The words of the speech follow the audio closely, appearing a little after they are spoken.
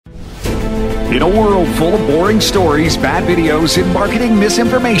In a world full of boring stories, bad videos, and marketing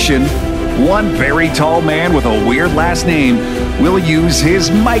misinformation, one very tall man with a weird last name will use his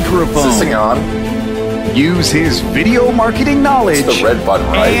microphone, Is this thing on? use his video marketing knowledge, It's the red button,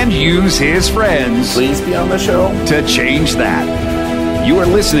 right? and use his friends Please be on the show. to change that. You are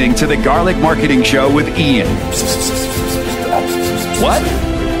listening to the Garlic Marketing Show with Ian. What?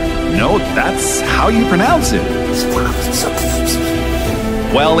 No, that's how you pronounce it.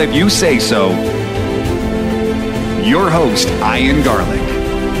 Well, if you say so, your host, Ian Garlic.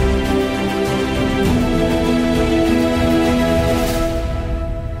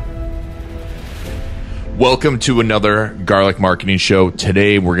 Welcome to another Garlic Marketing Show.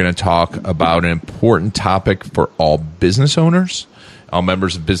 Today, we're going to talk about an important topic for all business owners, all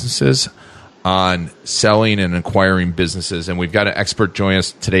members of businesses, on selling and acquiring businesses. And we've got an expert join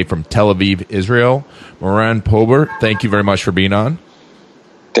us today from Tel Aviv, Israel, Moran Pober. Thank you very much for being on.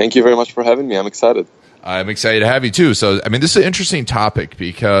 Thank you very much for having me. I'm excited. I'm excited to have you too. So, I mean, this is an interesting topic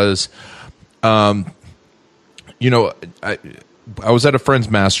because, I was at a friend's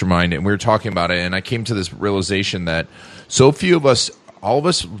mastermind and we were talking about it, and I came to this realization that so few of us, all of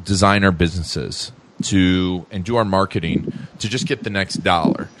us design our businesses and do our marketing to just get the next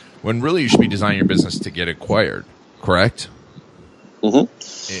dollar, when really you should be designing your business to get acquired, correct? Mm-hmm.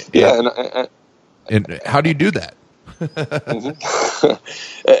 And how do you do that? Mm-hmm.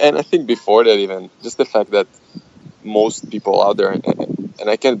 And I think before that, even just the fact that most people out there, and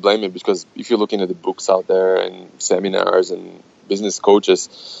I can't blame it, because if you're looking at the books out there and seminars and business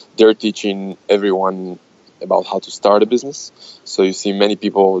coaches, they're teaching everyone about how to start a business. So you see many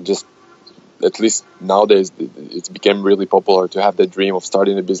people just, at least nowadays, it's become really popular to have the dream of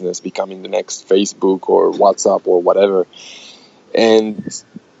starting a business, becoming the next Facebook or WhatsApp or whatever. And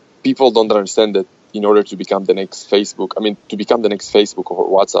people don't understand that in order to become the next Facebook, to become the next Facebook or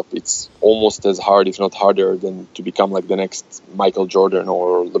WhatsApp, it's almost as hard, if not harder, than to become like the next Michael Jordan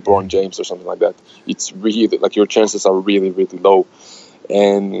or LeBron James or something like that. It's really, like, your chances are really, really low.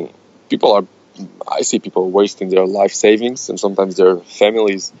 And I see people wasting their life savings and sometimes their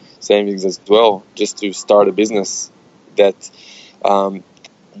family's savings as well, just to start a business that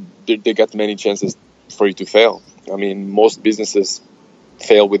they got many chances for you to fail. I mean, most businesses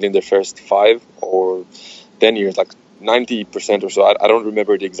fail within the first 5 or 10 years, like 90% or so. I don't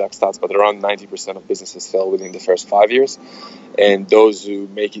remember the exact stats, but around 90% of businesses fail within the first 5 years. And those who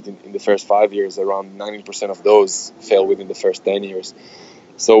make it in the first 5 years, around 90% of those fail within the first 10 years.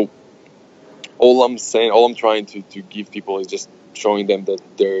 So all I'm trying to give people is just showing them that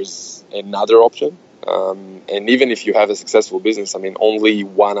there's another option. And even if you have a successful business, only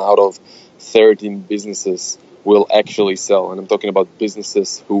 1 out of 13 businesses will actually sell. And I'm talking about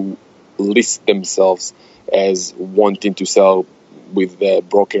businesses who list themselves as wanting to sell with the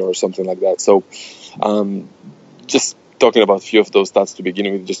broker or something like that. So just talking about a few of those stats to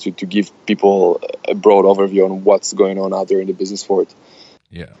begin with, just to give people a broad overview on what's going on out there in the business world.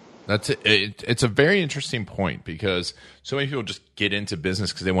 Yeah. That's it. It's a very interesting point, because so many people just get into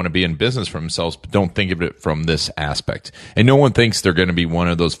business because they want to be in business for themselves, but don't think of it from this aspect. And no one thinks they're going to be one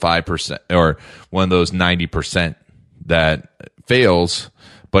of those 5% or one of those 90% that fails.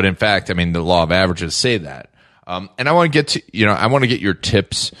 But in fact, the law of averages say that. And I want to get to, I want to get your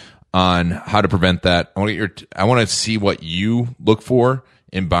tips on how to prevent that. I want to see what you look for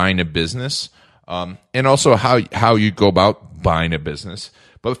in buying a business, and also how you go about buying a business.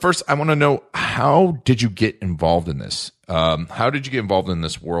 But first, I want to know, how did you get involved in this? How did you get involved in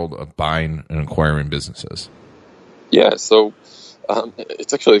this world of buying and acquiring businesses? Yeah, so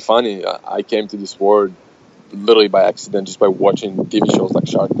it's actually funny. I came to this world literally by accident, just by watching TV shows like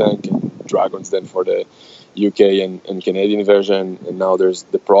Shark Tank and Dragon's Den for the UK and Canadian version. And now there's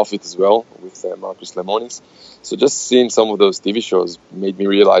The Profit as well with Marcus Lemonis. So just seeing some of those TV shows made me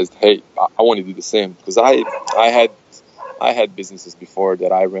realize, hey, I want to do the same. Because I had businesses before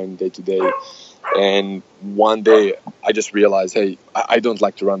that I ran day to day, and one day I just realized, hey, I don't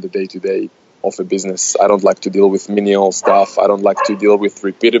like to run the day to day of a business. I don't like to deal with menial stuff. I don't like to deal with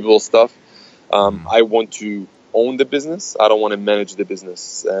repeatable stuff. I want to own the business. I don't want to manage the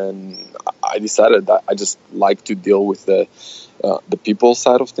business. And I decided that I just like to deal with the people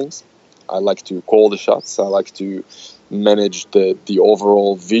side of things. I like to call the shots. I like to manage the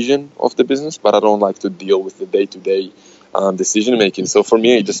overall vision of the business, but I don't like to deal with the day to day decision making. So for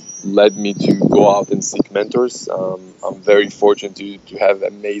me, it just led me to go out and seek mentors. I'm very fortunate to have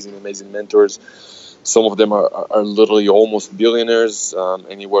amazing mentors. Some of them are literally almost billionaires,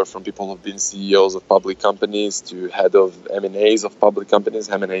 anywhere from people who've been CEOs of public companies to head of M&As of public companies.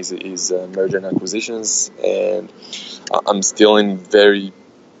 M&As is merger and acquisitions. And I'm still in very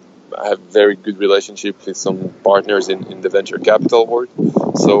I have very good relationship with some partners in the venture capital world.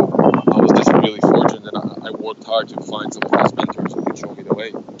 So I was just really fortunate, and I worked hard to find some of those mentors who could show me the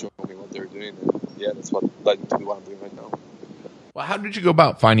way, show me what they're doing. And yeah, that's what led me to do what I'm doing right now. Well, how did you go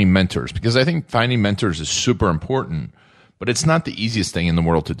about finding mentors? Because I think finding mentors is super important, but it's not the easiest thing in the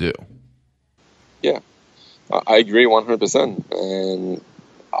world to do. Yeah, I agree 100%. And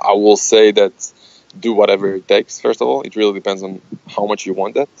I will say that do whatever it takes. First of all, it really depends on how much you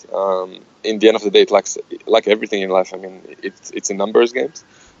want that. In the end of the day, it's like everything in life. I mean, it's a numbers games,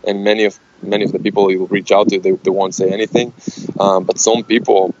 and many of the people you will reach out to, they won't say anything. But some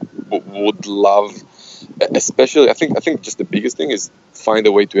people would love, especially. I think just the biggest thing is find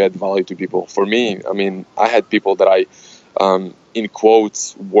a way to add value to people. For me, I mean, I had people that I, in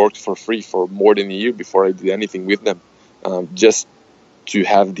quotes, worked for free for more than a year before I did anything with them, just to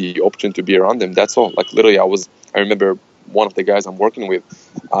have the option to be around them. That's all. Like literally, I remember one of the guys I'm working with,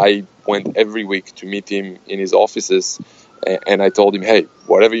 I went every week to meet him in his offices, and I told him, hey,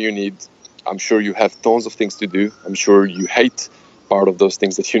 whatever you need, I'm sure you have tons of things to do. I'm sure you hate part of those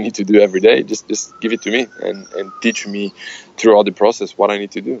things that you need to do every day. Just give it to me and teach me throughout the process what I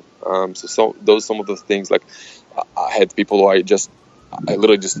need to do. So those some of those things, like I had people who I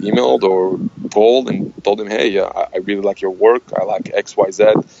literally just emailed or called and told them, hey, I really like your work. I like X, Y, Z,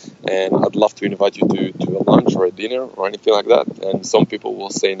 and I'd love to invite you to a lunch or a dinner or anything like that. And some people will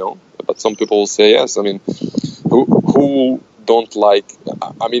say no, but some people will say yes. I mean, who don't like,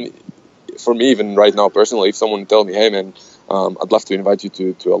 I mean, for me, even right now, personally, if someone tell me, hey, man, I'd love to invite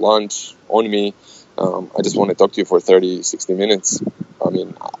you to a lunch on me. I just want to talk to you for 30, 60 minutes. I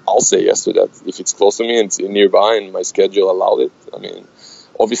mean, I'll say yes to that. If it's close to me and it's nearby and my schedule allowed it. I mean,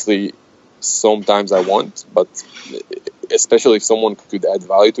 obviously, sometimes I won't, but especially if someone could add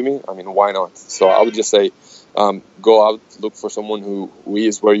value to me, I mean, why not? So I would just say, go out, look for someone who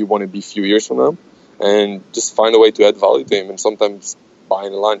is where you want to be a few years from now, and just find a way to add value to him. And sometimes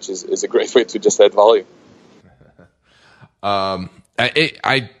buying a lunch is a great way to just add value.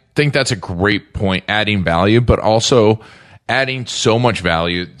 I think that's a great point, adding value, but also adding so much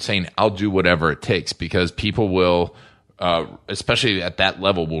value, saying I'll do whatever it takes, because people will, especially at that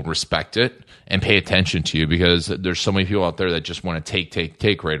level, will respect it and pay attention to you, because there's so many people out there that just want to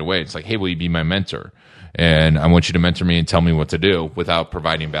take right away. It's like, hey, will you be my mentor? And I want you to mentor me and tell me what to do without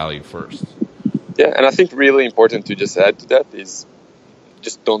providing value first. Yeah, and I think really important to just add to that is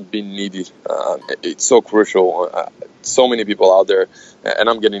just don't be needy. It's so crucial. So many people out there, and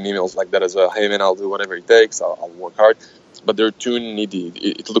I'm getting emails like that as well. Hey, man, I'll do whatever it takes. I'll work hard. But they're too needy.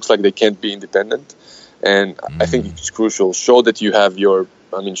 It looks like they can't be independent. And I think it's crucial. Show that you have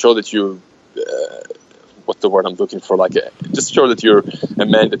show that you, what's the word I'm looking for? Just show that you're a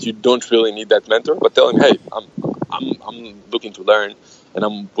man, that you don't really need that mentor, but tell him, hey, I'm looking to learn and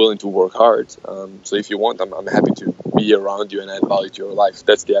I'm willing to work hard. So if you want, I'm happy to be around you and add value to your life.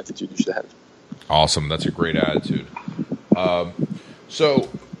 That's the attitude you should have. Awesome. That's a great attitude. So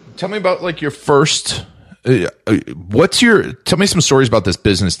tell me about like your first, tell me some stories about this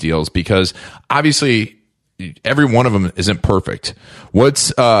business deals, because obviously every one of them isn't perfect.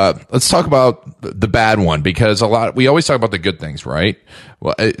 Let's talk about the bad one, because we always talk about the good things, right?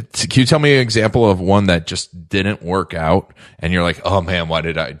 Well, can you tell me an example of one that just didn't work out and you're like, oh man, why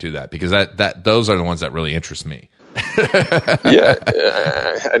did I do that? Because those are the ones that really interest me. Yeah,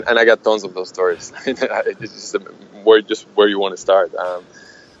 and I got tons of those stories. It's just where you want to start.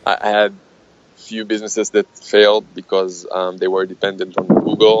 I had few businesses that failed because they were dependent on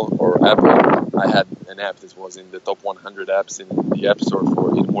Google or Apple. I had an app that was in the top 100 apps in the App Store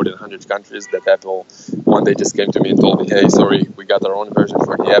in more than 100 countries. That Apple one day just came to me and told me, hey, sorry, we got our own version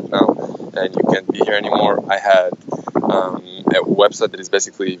for the app now and you can't be here anymore. I had a website that is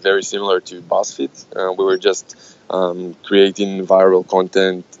basically very similar to BuzzFeed. We were just creating viral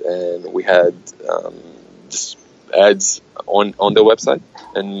content, and we had just ads on the website,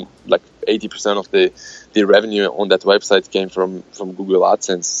 and like 80% of the revenue on that website came from Google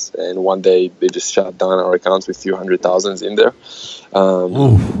AdSense. And one day they just shut down our accounts with a few hundred thousands in there.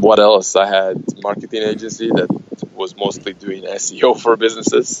 What else? I had marketing agency that was mostly doing SEO for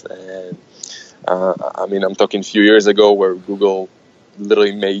businesses, and I'm talking a few years ago where Google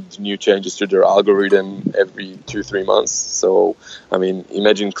literally made new changes to their algorithm every 2-3 months. So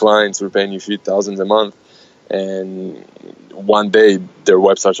imagine clients were paying you a few thousands a month, and one day their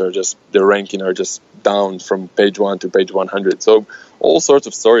websites their ranking are just down from page 1 to page 100. So all sorts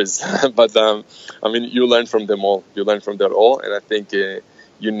of stories, but you learn from them all. You learn from that all, and I think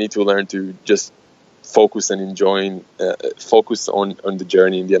you need to learn to just focus and focus on the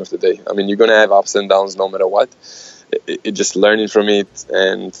journey. In the end of the day, you're gonna have ups and downs no matter what. it just learning from it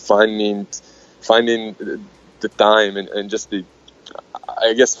and finding the time and just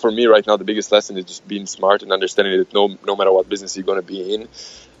I guess for me right now, the biggest lesson is just being smart and understanding that no matter what business you're going to be in,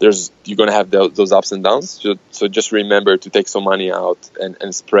 you're going to have those ups and downs. So just remember to take some money out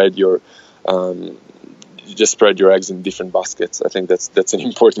and spread your eggs in different baskets. I think that's an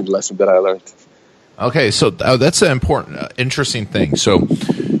important lesson that I learned. Okay, so that's an important, interesting thing. So,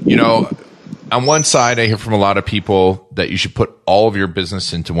 on one side, I hear from a lot of people that you should put all of your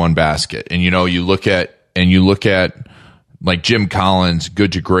business into one basket, and you look at like Jim Collins,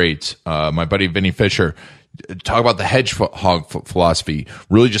 Good to Great, my buddy Vinny Fisher, talk about the hedgehog philosophy,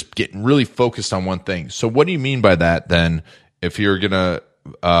 really just getting really focused on one thing. So what do you mean by that then, if you're going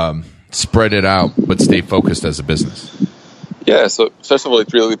to spread it out but stay focused as a business? Yeah, so first of all,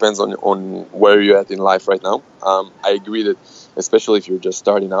 it really depends on where you're at in life right now. I agree that especially if you're just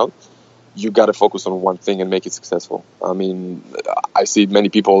starting out, you got to focus on one thing and make it successful. I mean, I see many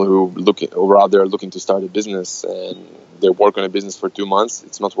people who are out there looking to start a business, and they work on a business for 2 months.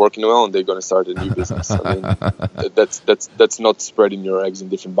 It's not working well, and they're going to start a new business. I mean, that's not spreading your eggs in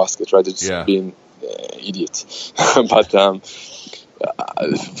different baskets, right? It's just being idiot. But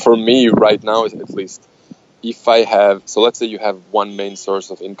for me right now, at least, if I have, so let's say you have one main source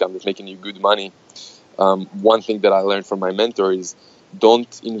of income that's making you good money. One thing that I learned from my mentor is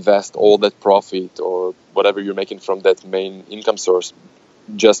don't invest all that profit or whatever you're making from that main income source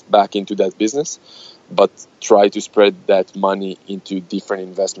just back into that business, but try to spread that money into different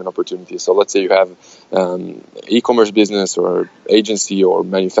investment opportunities. So let's say you have e-commerce business or agency or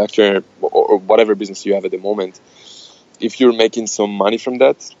manufacturer or whatever business you have at the moment. If you're making some money from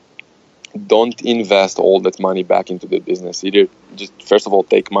that, don't invest all that money back into the business. Either just first of all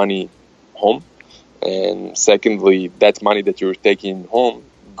take money home, and secondly, that money that you're taking home,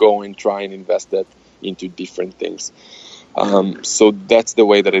 go and try and invest that into different things. So that's the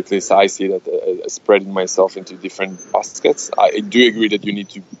way that at least I see that, spreading myself into different baskets. I do agree that you need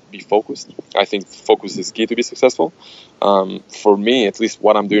to be focused. I think focus is key to be successful. For me, at least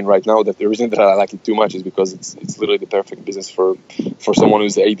what I'm doing right now, that the reason that I like it too much is because it's literally the perfect business for someone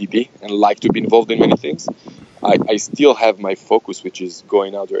who's ADD and like to be involved in many things. I still have my focus, which is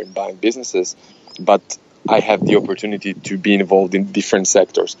going out there and buying businesses, but I have the opportunity to be involved in different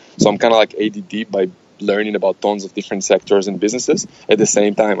sectors. So I'm kind of like ADD by learning about tons of different sectors and businesses. At the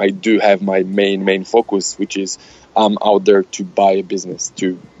same time, I do have my main focus, which is I'm out there to buy a business,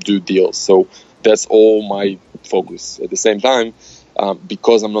 to do deals. So that's all my focus. At the same time,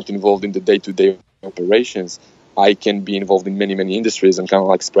 because I'm not involved in the day-to-day operations, I can be involved in many industries and kind of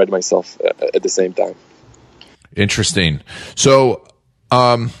like spread myself at the same time. Interesting. So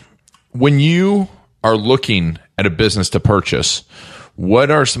when you are looking at a business to purchase,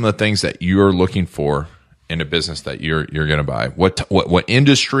 what are some of the things that you're looking for in a business that you're going to buy? What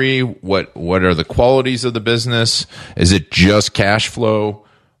industry? What are the qualities of the business? Is it just cash flow?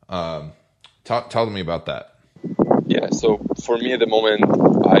 Tell me about that. Yeah, so for me at the moment,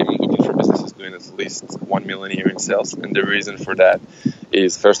 I'm looking for businesses doing at least 1 million a year in sales, and the reason for that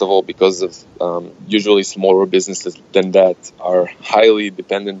is first of all because of usually smaller businesses than that are highly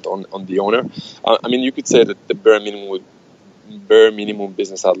dependent on the owner. I mean, you could say that the bare minimum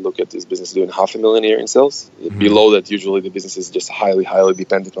business I'd look at is business doing 500,000 a year in sales. Mm-hmm. Below that, usually the business is just highly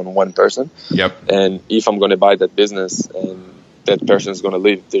dependent on one person. Yep. And if I'm going to buy that business and that person is going to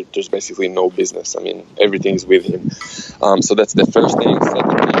leave, there's basically no business. I mean, everything is with him. So that's the first thing.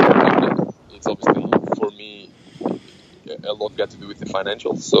 Secondly, it's obviously for me a lot got to do with the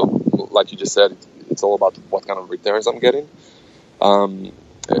financials. So, like you just said, it's all about what kind of returns I'm getting.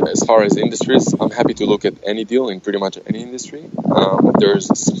 As far as industries, I'm happy to look at any deal in pretty much any industry. There's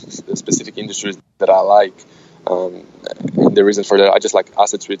specific industries that I like. And the reason for that, I just like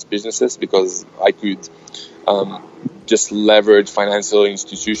asset-rich businesses because I could just leverage financial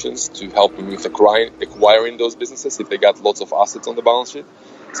institutions to help me with acquiring those businesses if they got lots of assets on the balance sheet.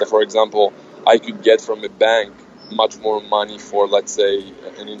 So, for example, I could get from a bank much more money for, let's say,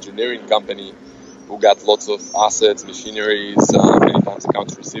 an engineering company who got lots of assets, machineries, many times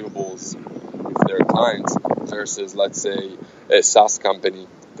accounts receivables with their clients versus, let's say, a SaaS company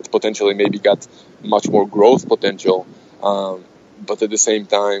that potentially maybe got much more growth potential, but at the same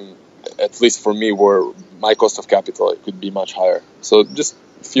time, at least for me, where my cost of capital it could be much higher. So just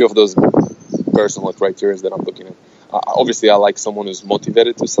a few of those personal criteria that I'm looking at. Obviously, I like someone who's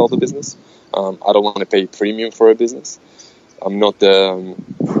motivated to sell the business. I don't want to pay premium for a business. I'm not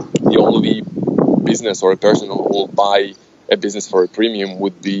the only business or a person who will buy a business for a premium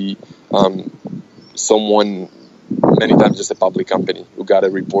would be someone, many times just a public company who got a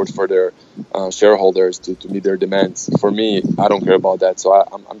report for their shareholders to meet their demands. For me, I don't care about that. So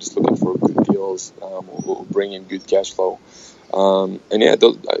I'm just looking for good deals, will bring in good cash flow. And yeah,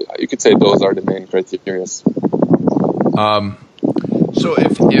 you could say those are the main criteria. So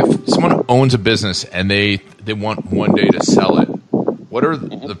if someone owns a business and they want one day to sell it, what are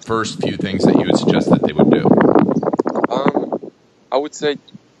the first few things that you would suggest that they would do? I would say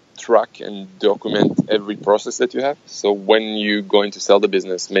track and document every process that you have. So when you're going to sell the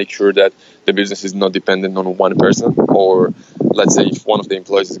business, make sure that the business is not dependent on one person, or let's say if one of the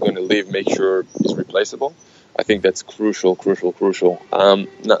employees is going to leave, make sure it's replaceable. I think that's crucial.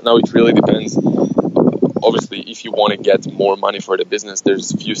 Now it really depends. Obviously, if you want to get more money for the business,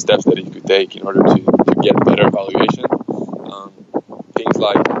 there's a few steps that you could take in order to get better valuation. Things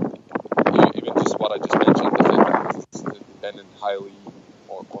like even just what I just mentioned, the fact that it's dependent highly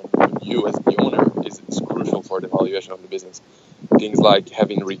on you as the owner is crucial for the valuation of the business. Things like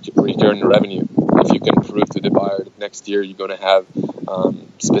having return revenue. If you can prove to the buyer that next year you're going to have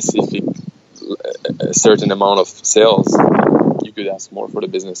specific a certain amount of sales, you could ask more for the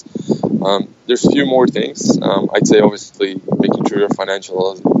business. There's a few more things. I'd say obviously making sure your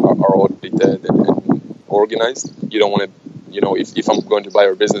financials are audited and organized. You don't want to, if I'm going to buy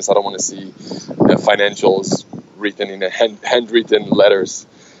your business, I don't want to see financials written in handwritten letters.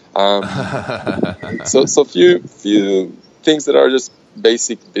 So few things that are just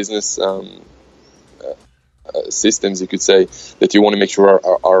basic business systems, you could say, that you want to make sure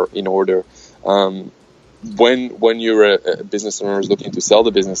are in order. When you're a business owner is looking to sell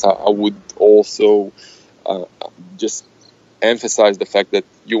the business, I would also just emphasize the fact that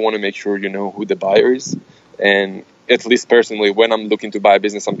you want to make sure you know who the buyer is. And at least personally, when I'm looking to buy a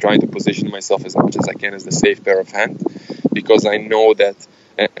business, I'm trying to position myself as much as I can as the safe pair of hands, because I know that,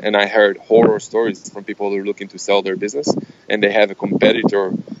 and I heard horror stories from people who are looking to sell their business, and they have a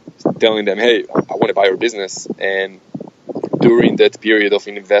competitor telling them, hey, I want to buy your business. And during that period of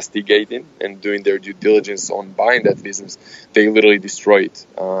investigating and doing their due diligence on buying that business, they literally destroy it.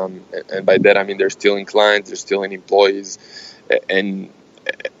 And by that, I mean they're stealing clients, they're stealing employees. And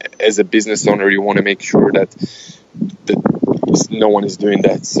as a business owner, you want to make sure that no one is doing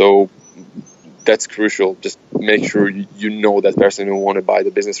that. So that's crucial. Just make sure you know that person who want to buy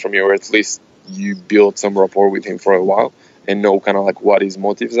the business from you, or at least you build some rapport with him for a while and know kind of like what his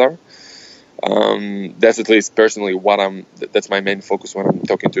motives are. That's at least personally that's my main focus when I'm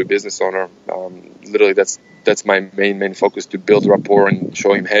talking to a business owner. Literally that's my main focus, to build rapport and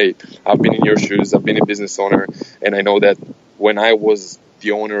show him, hey, I've been in your shoes, I've been a business owner, and I know that when I was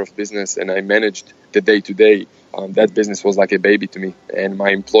the owner of business and I managed the day-to-day, that business was like a baby to me, and my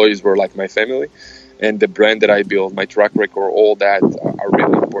employees were like my family, and the brand that I built, my track record, all that are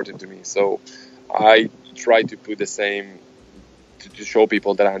really important to me. So I try to put the same, to show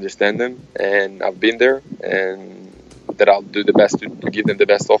people that I understand them and I've been there, and that I'll do the best to give them the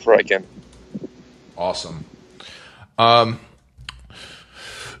best offer I can. Awesome.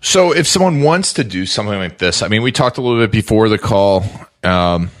 So if someone wants to do something like this, I mean, we talked a little bit before the call,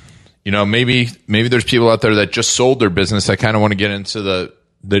 maybe there's people out there that just sold their business that kind of want to get into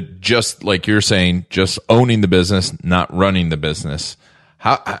the just like you're saying, just owning the business, not running the business.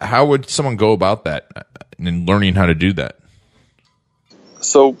 How would someone go about that and learning how to do that?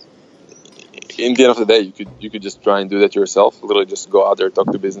 So, in the end of the day, you could just try and do that yourself. Literally, just go out there,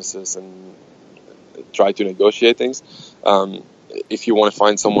 talk to businesses, and try to negotiate things. If you want to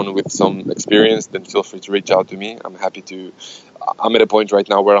find someone with some experience, then feel free to reach out to me. I'm happy to. I'm at a point right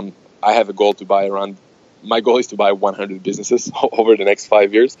now where I have a goal to buy around. My goal is to buy 100 businesses over the next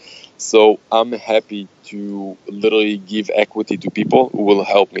 5 years. So I'm happy to literally give equity to people who will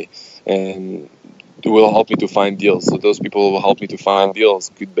help me and will help me to find deals. So those people who will help me to find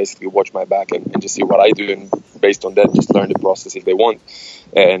deals could basically watch my back and just see what I do, and based on that, just learn the process if they want.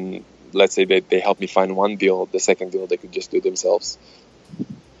 And let's say they help me find one deal, the second deal they could just do themselves.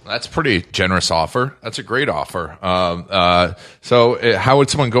 That's a pretty generous offer. That's a great offer. So how would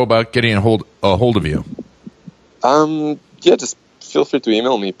someone go about getting a hold of you? Just feel free to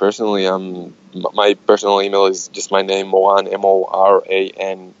email me personally. My personal email is just my name, Moran,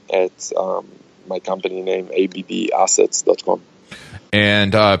 Moran, at my company name, abdassets.com.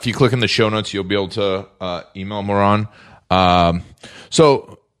 And if you click in the show notes, you'll be able to email Moran.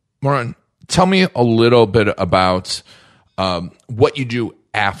 So, Moran, tell me a little bit about what you do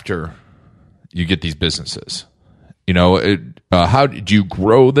after you get these businesses. How do you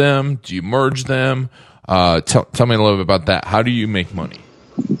grow them? Do you merge them? Tell me a little bit about that. How do you make money?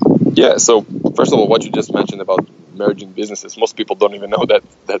 Yeah, so first of all, what you just mentioned about merging businesses, most people don't even know that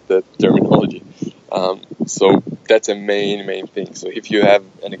terminology. So that's a main thing. So if you have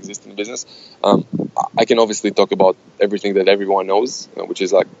an existing business, I can obviously talk about everything that everyone knows, which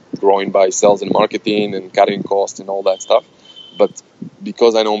is like growing by sales and marketing and cutting costs and all that stuff. But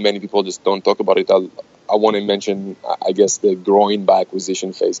because I know many people just don't talk about it, I want to mention, I guess, the growing by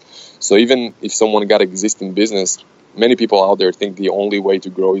acquisition phase. So even if someone got existing business, many people out there think the only way to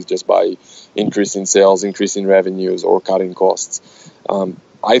grow is just by increasing sales, increasing revenues, or cutting costs.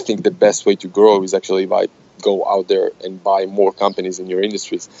 I think the best way to grow is actually by go out there and buy more companies in your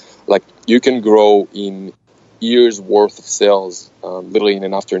industries. Like, you can grow in years worth of sales literally in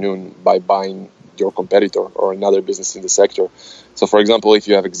an afternoon by buying your competitor or another business in the sector. So for example, if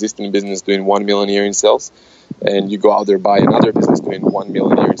you have existing business doing 1 million a year in sales and you go out there buy another business doing 1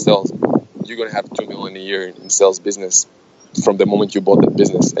 million a year in sales, you're going to have 2 million a year in sales business from the moment you bought that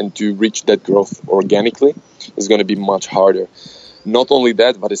business. And to reach that growth organically is going to be much harder. Not only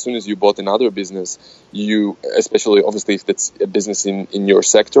that, but as soon as you bought another business, you, especially obviously if that's a business in your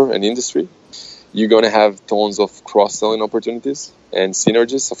sector and industry, you're going to have tons of cross-selling opportunities and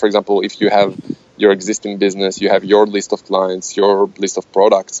synergies. So for example, if you have your existing business, you have your list of clients, your list of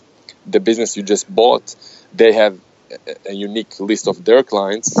products, the business you just bought, they have a unique list of their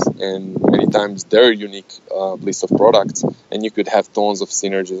clients and many times their unique list of products, and you could have tons of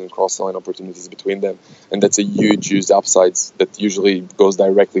synergies and cross-selling opportunities between them, and that's a huge upsides that usually goes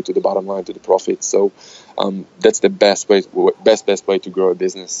directly to the bottom line, to the profit. So that's the best way to grow a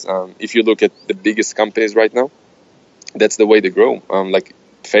business. If you look at the biggest companies right now, that's the way they grow. Like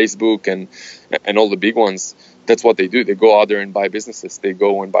Facebook and all the big ones, that's what they do. They go out there and buy businesses. They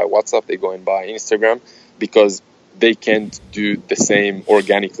go and buy WhatsApp. They go and buy Instagram, because they can't do the same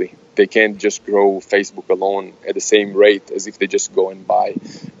organically. They can't just grow Facebook alone at the same rate as if they just go and buy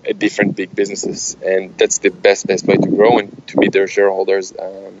different big businesses. And that's the best way to grow and to meet their shareholders'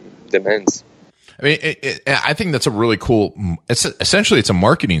 demands. I mean, I think that's a really cool. Essentially, it's a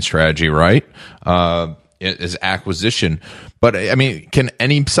marketing strategy, right? Is acquisition. But I mean, can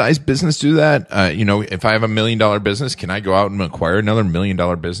any size business do that? If I have $1 million business, can I go out and acquire another $1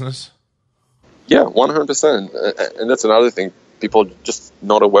 million business? Yeah, 100%. And that's another thing. People just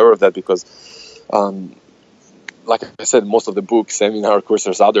not aware of that because, like I said, most of the books, seminar,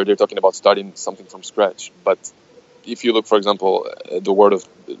 courses out there, they're talking about starting something from scratch. But if you look, for example, the world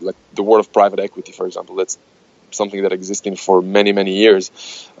of private equity, for example, that's something that existing for many years.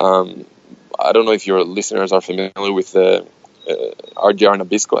 I don't know if your listeners are familiar with RDR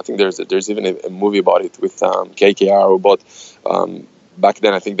Nabisco. I think there's even a movie about it with KKR, who bought back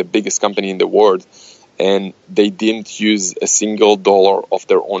then I think the biggest company in the world, and they didn't use a single dollar of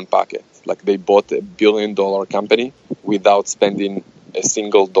their own pocket. Like, they bought $1 billion company without spending a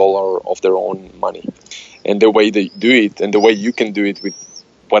single dollar of their own money. And the way they do it, and the way you can do it with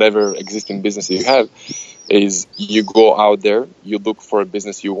whatever existing business you have, is you go out there, you look for a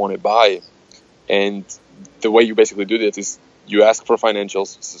business you want to buy, and the way you basically do that is you ask for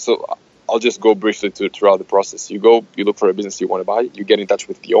financials. So I'll just go briefly throughout the process. You look for a business you want to buy, you get in touch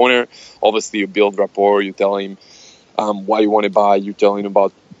with the owner. Obviously, you build rapport, you tell him why you want to buy, you tell him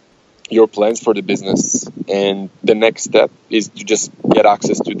about your plans for the business. And the next step is to just get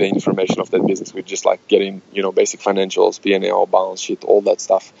access to the information of that business, with just like getting, basic financials, P&L, balance sheet, all that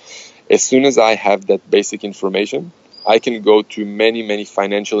stuff. As soon as I have that basic information, I can go to many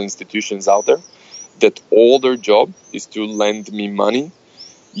financial institutions out there that all their job is to lend me money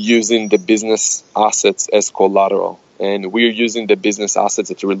using the business assets as collateral. And we're using the business assets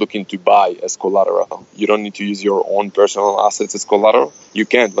that you're looking to buy as collateral. You don't need to use your own personal assets as collateral. You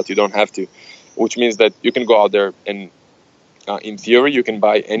can, but you don't have to. Which means that you can go out there and, in theory, you can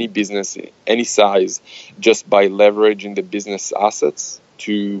buy any business, any size, just by leveraging the business assets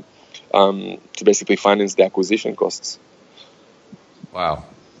to basically finance the acquisition costs. Wow.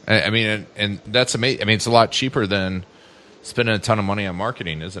 I mean, and that's amazing. I mean, it's a lot cheaper than spending a ton of money on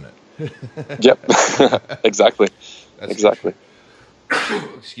marketing, isn't it? Yep. Exactly. That's exactly.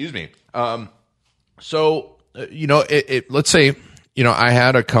 Excuse me. So, let's say, I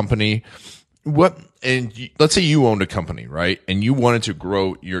had a company, let's say you owned a company, right? And you wanted to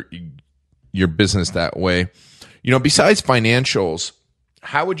grow your business that way. Besides financials,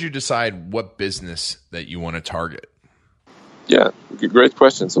 how would you decide what business that you want to target? Yeah, great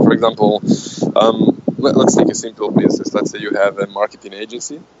question. So, for example, let's take a simple business. Let's say you have a marketing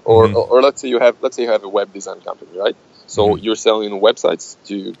agency, or let's say you have a web design company, right? So you're selling websites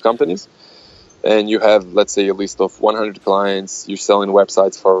to companies, and you have, let's say, a list of 100 clients. You're selling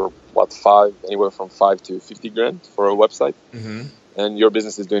websites for anywhere from 5 to 50 grand for a website, and your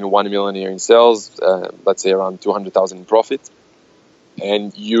business is doing 1 million a year in sales. Let's say around 200,000 in profit.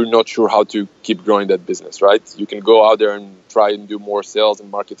 and you're not sure how to keep growing that business, right? You can go out there and try and do more sales and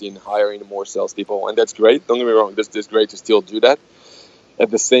marketing, hiring more salespeople, and that's great. Don't get me wrong, it's great to still do that. At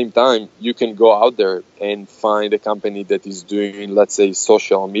the same time, you can go out there and find a company that is doing, let's say,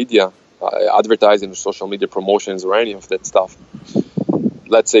 social media, advertising, social media promotions, or any of that stuff.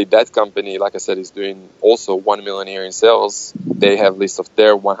 Let's say that company, like I said, is doing also 1 million a year in sales. They have list of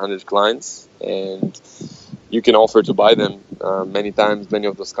their 100 clients, and you can offer to buy them. Many times, many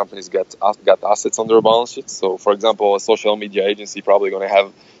of those companies got assets on their balance sheets. So, for example, a social media agency probably going to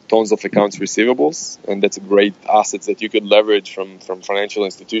have tons of accounts receivables, and that's a great assets that you could leverage from financial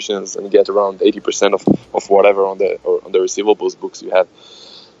institutions and get around 80% of whatever on the receivables books you have.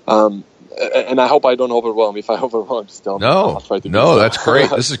 And I hope I don't overwhelm. If I overwhelm, just tell me. I'll try to no, that's great.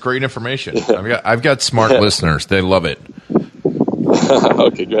 This is great information. Yeah. I've got smart listeners. They love it.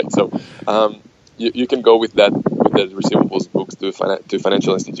 Okay, great. So you can go with the receivables books to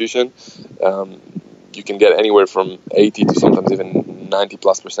financial institution. You can get anywhere from 80 to sometimes even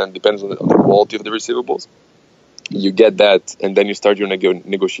 90+%, depends on the quality of the receivables. You get that, and then you start your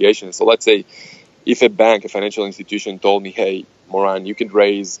negotiation. So let's say if a bank, a financial institution told me, hey, Moran, you can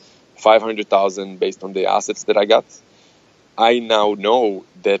raise $500,000 based on the assets that I got, I now know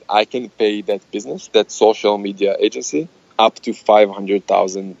that I can pay that business, that social media agency, up to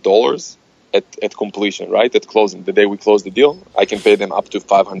 $500,000 at completion, right? At closing, the day we close the deal, I can pay them up to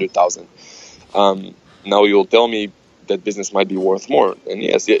 $500,000. Now you'll tell me that business might be worth more, and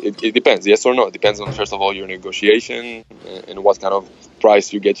yes, it depends. Yes or no? It depends on, first of all, your negotiation and what kind of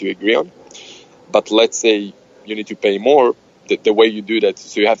price you get to agree on. But let's say you need to pay more. The way you do that,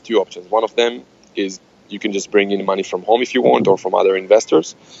 so you have two options. One of them is you can just bring in money from home if you want, or from other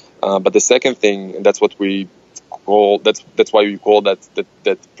investors. But the second thing, and that's what we call, that's why we call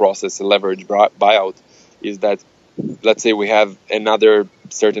that process a leverage buyout, is that let's say we have another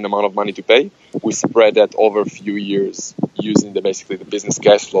certain amount of money to pay, we spread that over a few years using basically the business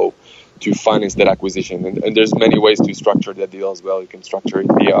cash flow to finance that acquisition. And there's many ways to structure that deal as well. You can structure it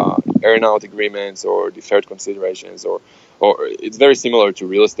via earn-out agreements or deferred considerations, or it's very similar to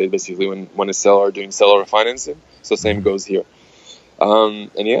real estate, basically, when a seller doing seller financing. So same goes here. And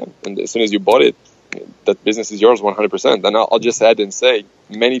as soon as you bought it, that business is yours 100%. And I'll just add and say,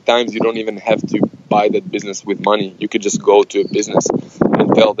 many times you don't even have to buy that business with money. You could just go to a business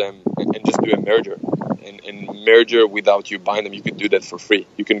and tell them and just do a merger. And merger without you buying them, you could do that for free.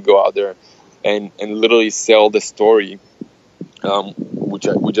 You can go out there and literally sell the story, which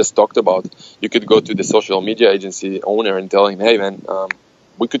we just talked about. You could go to the social media agency owner and tell him, hey man,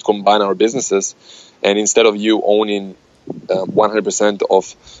 we could combine our businesses, and instead of you owning 100%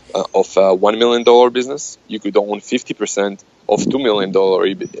 of $1 million business, you could own 50% of $2 million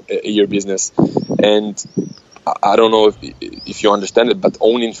a year business. And I don't know if you understand it, but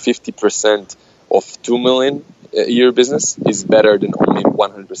owning 50% of $2 million a year business is better than owning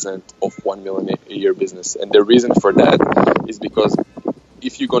 100% of $1 million a year business. And the reason for that is because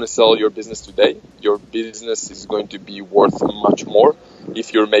if you're going to sell your business today, your business is going to be worth much more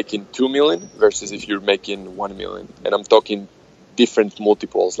if you're making 2 million versus if you're making 1 million. And I'm talking different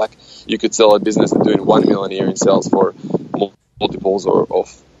multiples. Like you could sell a business that's doing 1 million a year in sales for multiples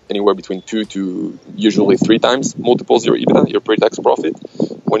of anywhere between 2 to usually 3 times multiples your EBITDA, your pre-tax profit.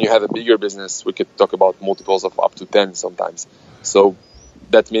 When you have a bigger business, we could talk about multiples of up to 10 sometimes. So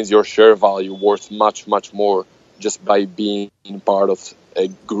that means your share value worth much, much more just by being part of a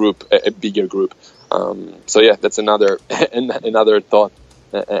group, a bigger group. So yeah, that's another thought,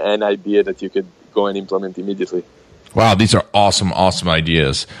 an idea that you could go and implement immediately. Wow, these are awesome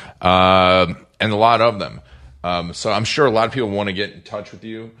ideas, and a lot of them. So I'm sure a lot of people want to get in touch with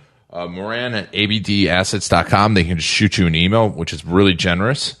you. Moran at abdassets.com. They can just shoot you an email, which is really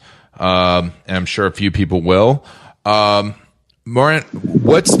generous, and I'm sure a few people will. Moran,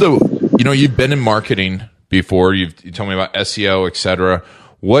 you've been in marketing before. You told me about SEO, etc.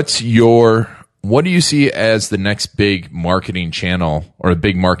 What do you see as the next big marketing channel or a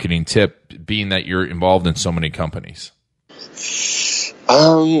big marketing tip, being that you're involved in so many companies?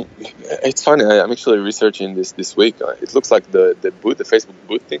 It's funny. I'm actually researching this week. It looks like the Facebook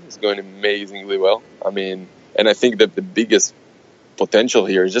booth thing is going amazingly well. I mean, and I think that the biggest potential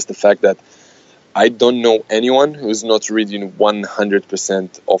here is just the fact that I don't know anyone who's not reading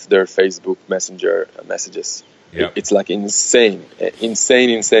 100% of their Facebook Messenger messages. Yep. It's like insane.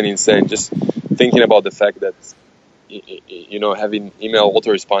 Just thinking about the fact that, having email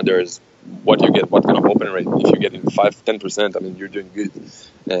autoresponders, what you get, what kind of open rate. If you get in 5-10%, I mean, you're doing good.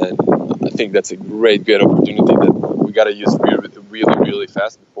 And I think that's a great opportunity that we got to use really, really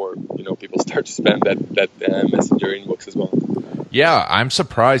fast before, people start to spam that messenger inbox as well. Yeah, I'm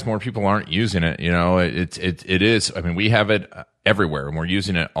surprised more people aren't using it. You know, it is. I mean, we have it everywhere, and we're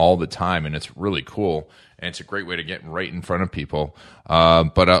using it all the time, and it's really cool. And it's a great way to get right in front of people.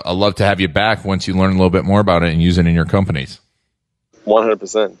 But I'd love to have you back once you learn a little bit more about it and use it in your companies.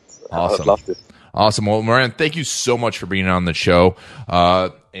 100%. Awesome. I'd love to. Awesome. Well, Moran, thank you so much for being on the show.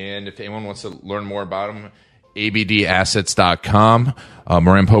 And if anyone wants to learn more about them, abdassets.com.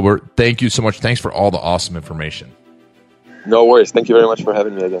 Moran Pober, thank you so much. Thanks for all the awesome information. No worries. Thank you very much for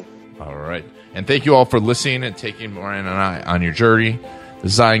having me again. All right. And thank you all for listening and taking Moran and I on your journey.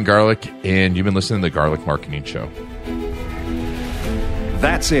 This is Ian Garlic, and you've been listening to the Garlic Marketing Show.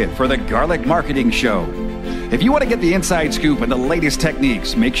 That's it for the Garlic Marketing Show. If you want to get the inside scoop and the latest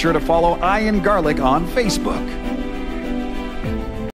techniques, make sure to follow Ian Garlic on Facebook.